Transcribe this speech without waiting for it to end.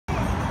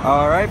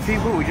Alright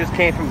people, we just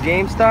came from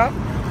GameStop.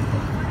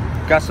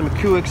 Got some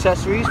cool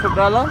accessories for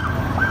Bella.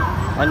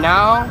 And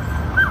now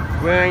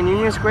we're in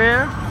Union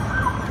Square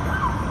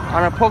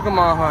on a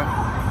Pokemon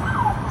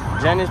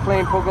hunt. Jen is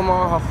playing Pokemon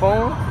on her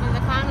phone. There's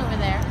a clown over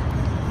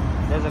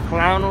there. There's a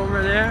clown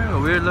over there,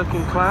 a weird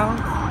looking clown.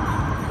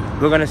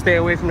 We're gonna stay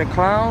away from the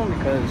clown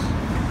because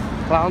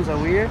clowns are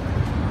weird.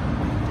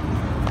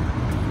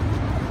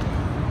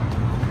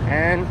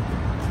 And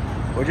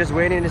we're just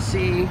waiting to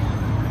see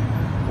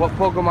what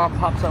Pokemon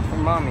pops up for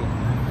mommy.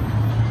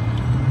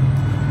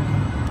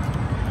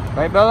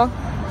 Right, Bella?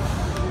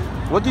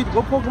 What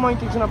Pokemon you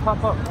think's gonna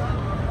pop up?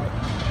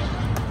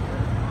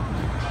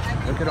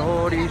 Look at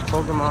all these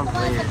Pokemon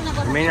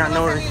players. You may not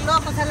notice,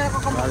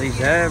 at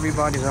least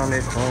everybody's on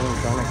their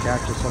phone trying to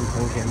capture some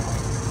Pokemon.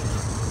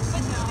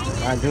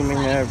 I do mean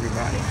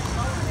everybody.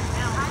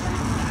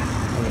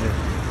 Look at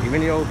this.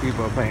 Even the old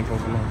people are playing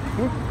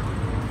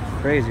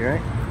Pokemon. Crazy,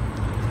 right?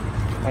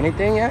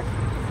 Anything yet?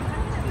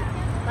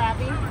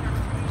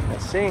 Krabby.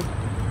 Let's see.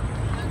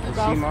 Let's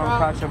see Mom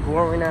catch a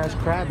boring ass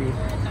Krabby.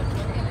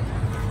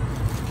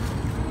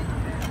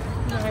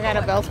 I got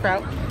a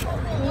Bellsprout.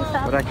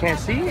 But I can't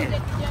see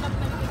it.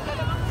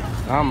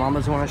 Oh, Mom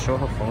doesn't want to show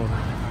her phone.